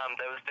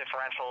those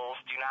differentials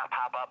do not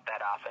pop up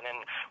that often. And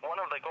one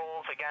of the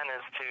goals, again,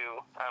 is to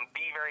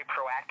be very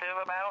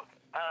proactive about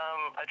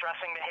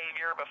addressing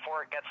behavior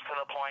before it gets to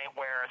the point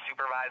where a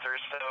supervisor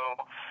is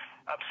so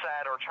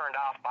upset or turned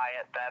off by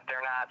it that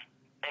they're not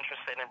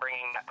interested in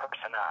bringing that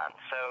person on.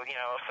 So,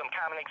 some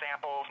common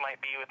examples might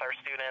be with our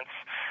students.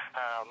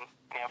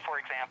 For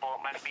example,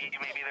 it might be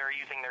maybe they're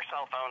using their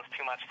cell phones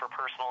too much for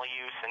personal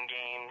use in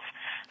games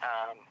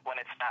when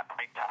it's not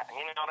break time.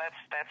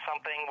 That's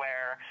something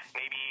where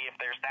maybe if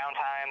there's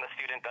downtime, the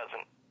student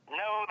doesn't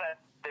know that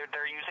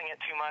they're using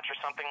it too much or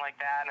something like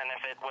that, and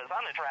if it was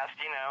unaddressed,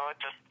 it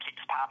just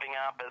keeps popping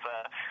up as a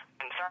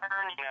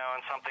concern,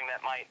 and something that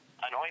might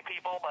annoy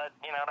people, but,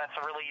 that's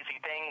a really easy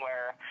thing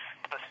where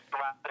if the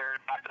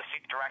supervisor talks to the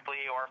student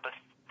directly or if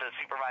the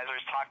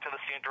supervisors talk to the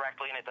student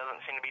directly and it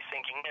doesn't seem to be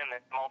sinking in,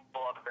 there's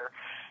multiple other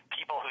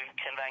people who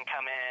can then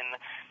come in,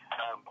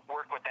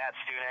 work with that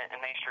student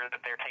and make sure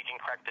that they're taking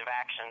corrective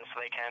action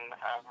so they can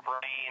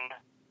remain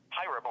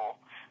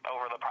hireable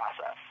over the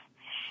process.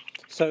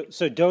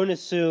 So don't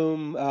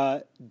assume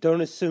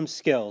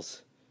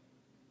skills.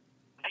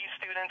 These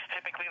students,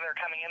 typically they're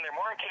coming in, they're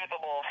more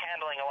capable of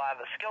handling a lot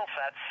of the skill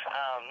sets,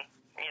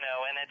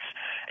 and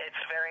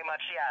it's very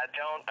much,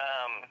 don't,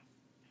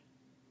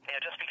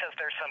 just because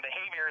there's some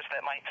behaviors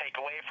that might take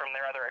away from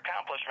their other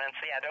accomplishments,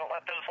 don't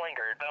let those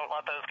linger. Don't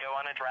let those go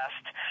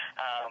unaddressed.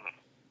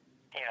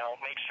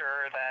 Make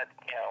sure that,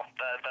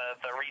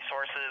 the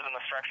resources and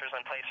the structures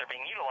in place are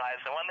being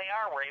utilized. And when they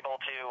are, we're able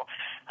to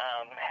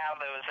have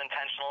those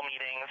intentional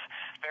meetings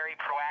very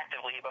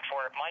proactively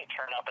before it might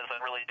turn up as a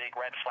really big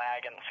red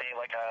flag and say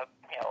like a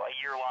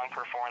year-long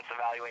performance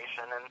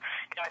evaluation. And,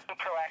 I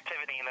think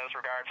proactivity in those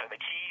regards are the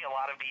key. A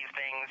lot of these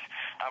things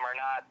are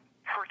not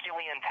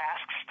Herculean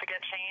tasks to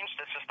get changed.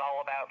 It's just all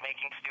about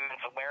making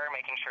students aware,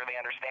 making sure they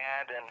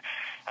understand, and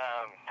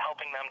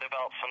helping them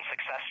develop some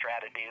success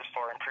strategies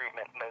for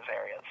improvement in those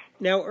areas.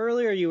 Now,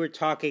 earlier you were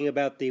talking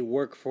about the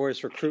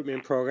workforce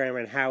recruitment program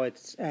and how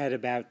it's at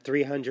about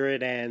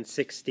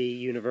 360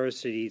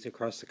 universities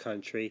across the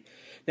country.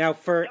 Now,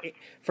 for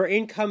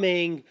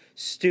incoming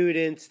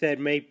students that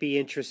might be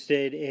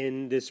interested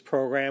in this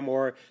program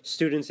or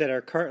students that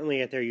are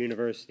currently at their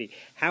university,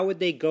 how would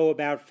they go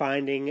about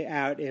finding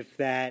out if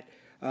that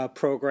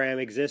program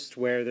exists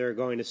where they're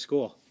going to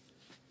school?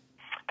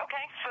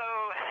 Okay, so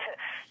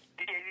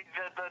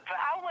the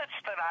outlets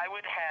that I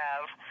would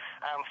have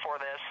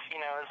for this,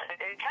 is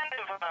it kind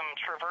of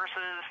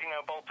traverses,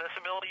 both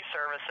disability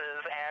services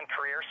and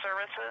career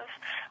services.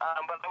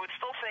 But I would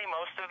still say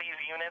most of these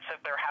units, if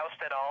they're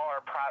housed at all,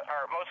 or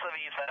most of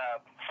these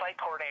site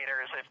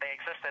coordinators, if they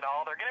exist at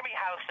all, they're going to be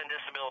housed in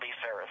disability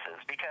services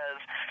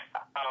because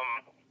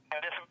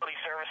disability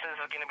services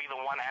is going to be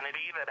the one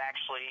entity that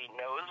actually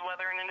knows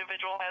whether an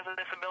individual has a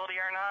disability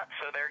or not.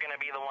 So they're going to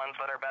be the ones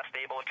that are best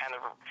able to kind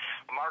of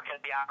market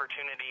the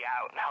opportunity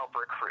out and help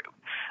recruit.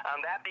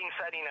 That being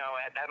said,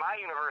 at my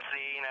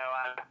university,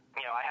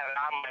 I have an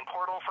online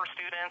portal for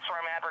students where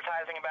I'm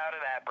advertising about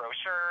it. I have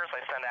brochures.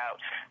 I send out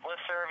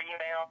listserv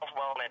emails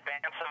well in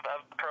advance of the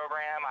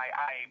program.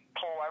 I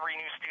pull every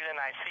new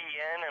student I see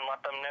in and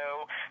let them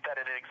know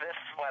that it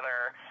exists,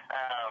 whether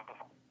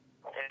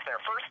it's their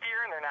first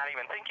year and they're not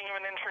even thinking of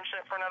an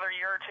internship for another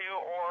year or two,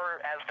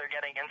 or as they're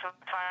getting into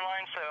the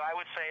timeline. So I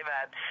would say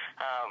that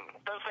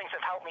those things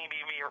have helped me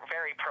be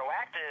very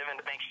proactive and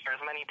to make sure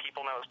as many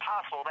people know as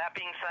possible. That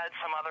being said,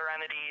 some other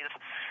entities,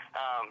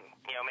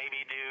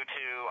 maybe due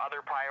to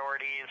other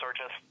priorities or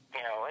just,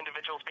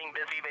 individuals being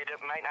busy, they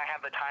might not have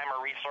the time or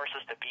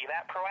resources to be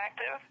that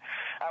proactive.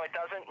 It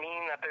doesn't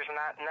mean that there's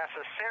not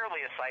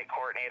necessarily a site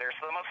coordinator.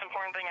 So the most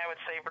important thing I would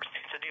say for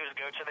students to do is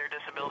go to their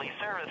disability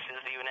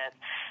services unit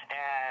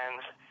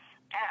and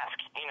ask,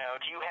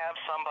 do you have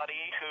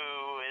somebody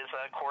who is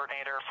a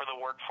coordinator for the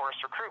workforce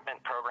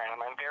recruitment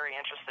program? I'm very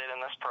interested in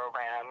this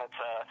program.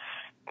 It's a,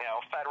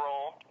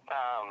 federal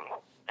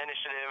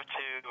initiative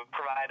to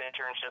provide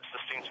internships to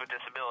students with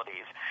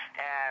disabilities.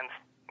 And,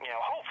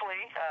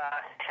 hopefully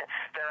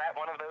they're at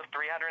one of those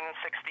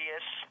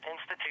 360-ish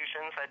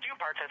institutions that do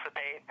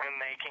participate,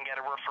 and they can get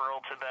a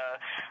referral to the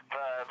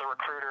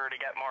recruiter to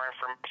get more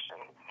information.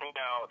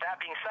 That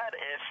being said,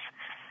 if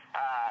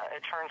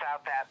it turns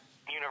out that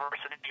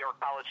university or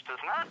college does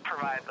not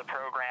provide the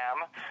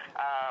program,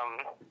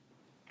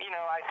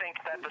 I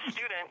think that the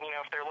student,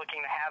 if they're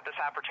looking to have this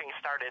opportunity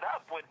started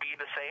up, would be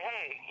to say,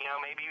 hey,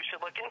 maybe you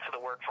should look into the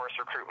workforce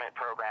recruitment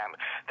program.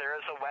 There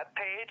is a web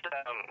page.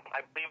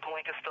 I believe the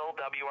link is still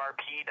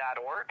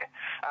wrp.org.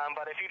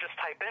 But if you just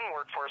type in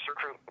workforce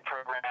recruitment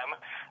program,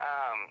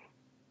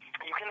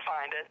 you can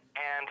find it,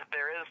 and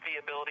there is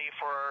the ability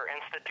for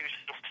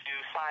institutions to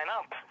sign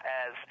up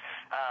as,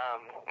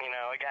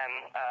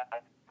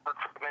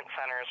 recruitment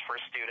centers for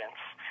students.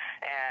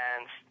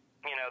 And,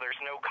 there's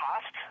no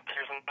cost.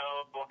 There's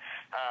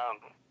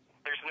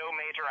no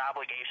major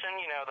obligation.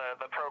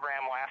 The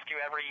program will ask you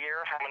every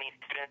year how many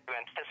students you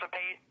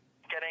anticipate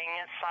getting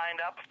signed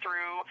up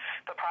through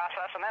the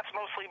process, and that's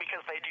mostly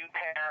because they do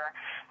pair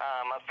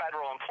a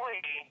federal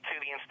employee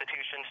to the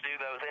institution to do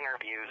those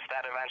interviews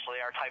that eventually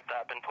are typed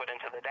up and put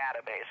into the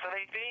database. So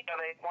they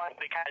want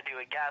to kind of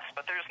do a guess,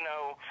 but there's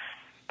no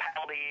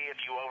penalty if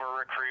you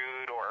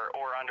over-recruit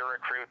or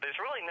under-recruit. There's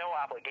really no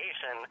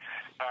obligation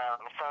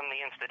from the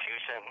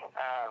institution.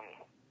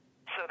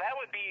 So that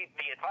would be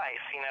the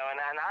advice,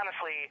 and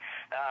honestly,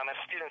 if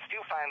students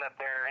do find that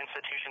their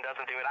institution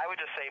doesn't do it, I would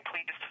just say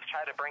please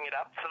try to bring it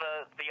up to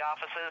the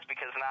offices,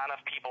 because not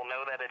enough people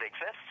know that it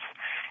exists.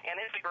 And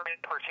it's a great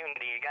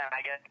opportunity. Again,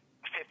 I get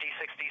 50,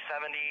 60,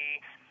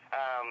 70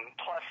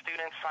 plus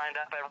students signed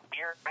up every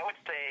year. I would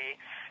say,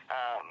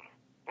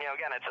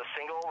 again, it's a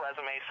single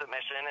resume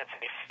submission. It's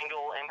a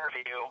single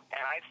interview.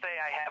 And I'd say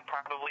I have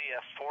probably a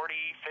 40,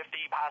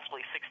 50,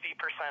 possibly 60%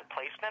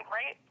 placement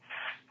rate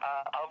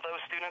of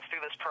those students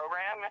through this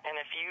program. And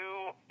if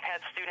you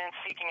had students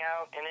seeking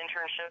out an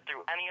internship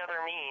through any other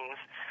means,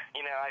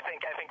 I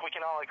think we can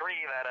all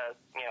agree that a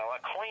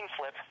coin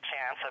flip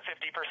chance, a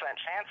 50%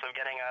 chance of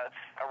getting a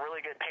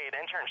really good paid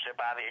internship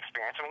out of the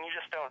experience. I mean, you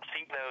just don't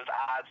see those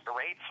odds or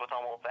rates with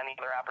almost any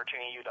other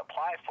opportunity you'd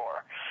apply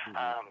for.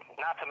 Mm-hmm.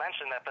 Not to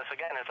mention that this,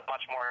 again, is a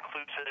much more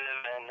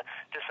inclusive and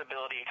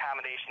disability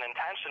accommodation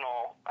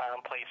intentional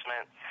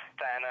placement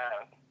than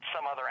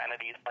some other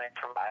entities might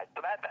provide.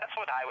 So that's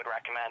what I would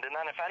recommend. And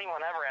then if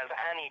anyone ever has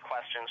any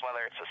questions,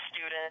 whether it's a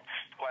student,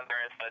 whether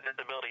it's a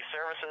disability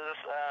services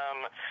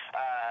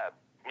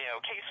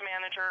case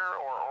manager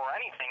or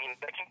anything,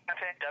 they can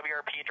contact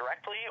WRP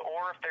directly,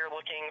 or if they're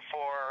looking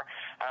for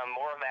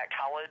more of that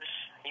college,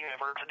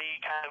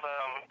 university kind of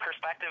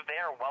perspective, they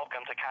are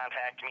welcome to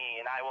contact me,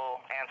 and I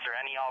will answer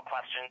all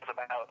questions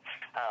about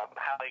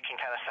how they can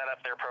kind of set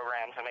up their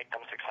programs and make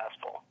them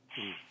successful.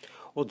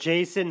 Well,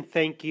 Jason,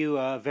 thank you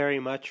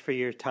very much for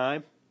your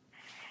time.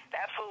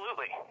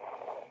 Absolutely.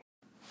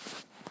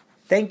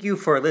 Thank you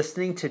for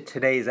listening to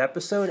today's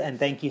episode, and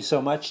thank you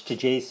so much to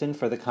Jason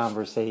for the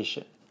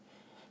conversation.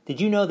 Did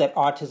you know that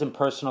Autism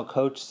Personal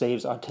Coach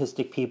saves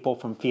autistic people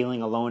from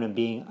feeling alone and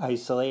being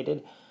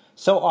isolated?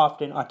 So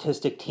often,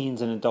 autistic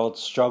teens and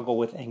adults struggle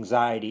with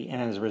anxiety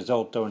and as a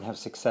result don't have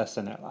success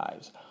in their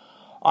lives.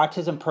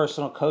 Autism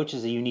Personal Coach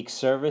is a unique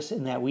service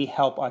in that we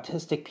help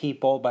autistic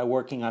people by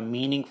working on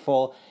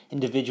meaningful,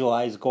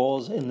 individualized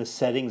goals in the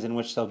settings in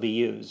which they'll be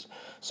used.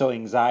 So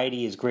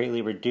anxiety is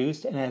greatly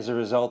reduced, and as a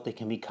result, they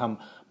can become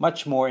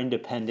much more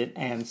independent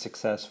and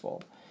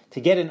successful. To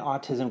get an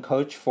autism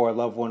coach for a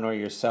loved one or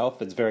yourself,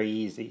 it's very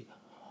easy.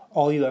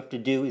 All you have to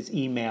do is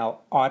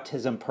email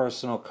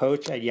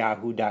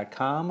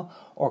autismpersonalcoach@yahoo.com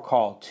or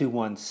call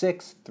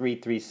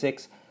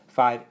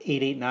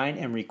 216-336-5889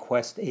 and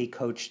request a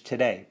coach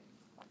today.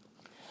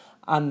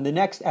 On the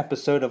next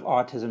episode of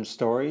Autism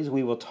Stories,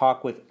 we will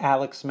talk with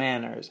Alex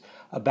Manners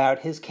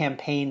about his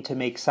campaign to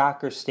make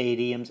soccer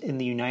stadiums in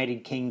the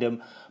United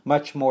Kingdom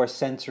much more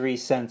sensory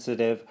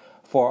sensitive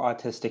for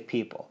autistic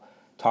people.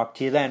 Talk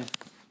to you then.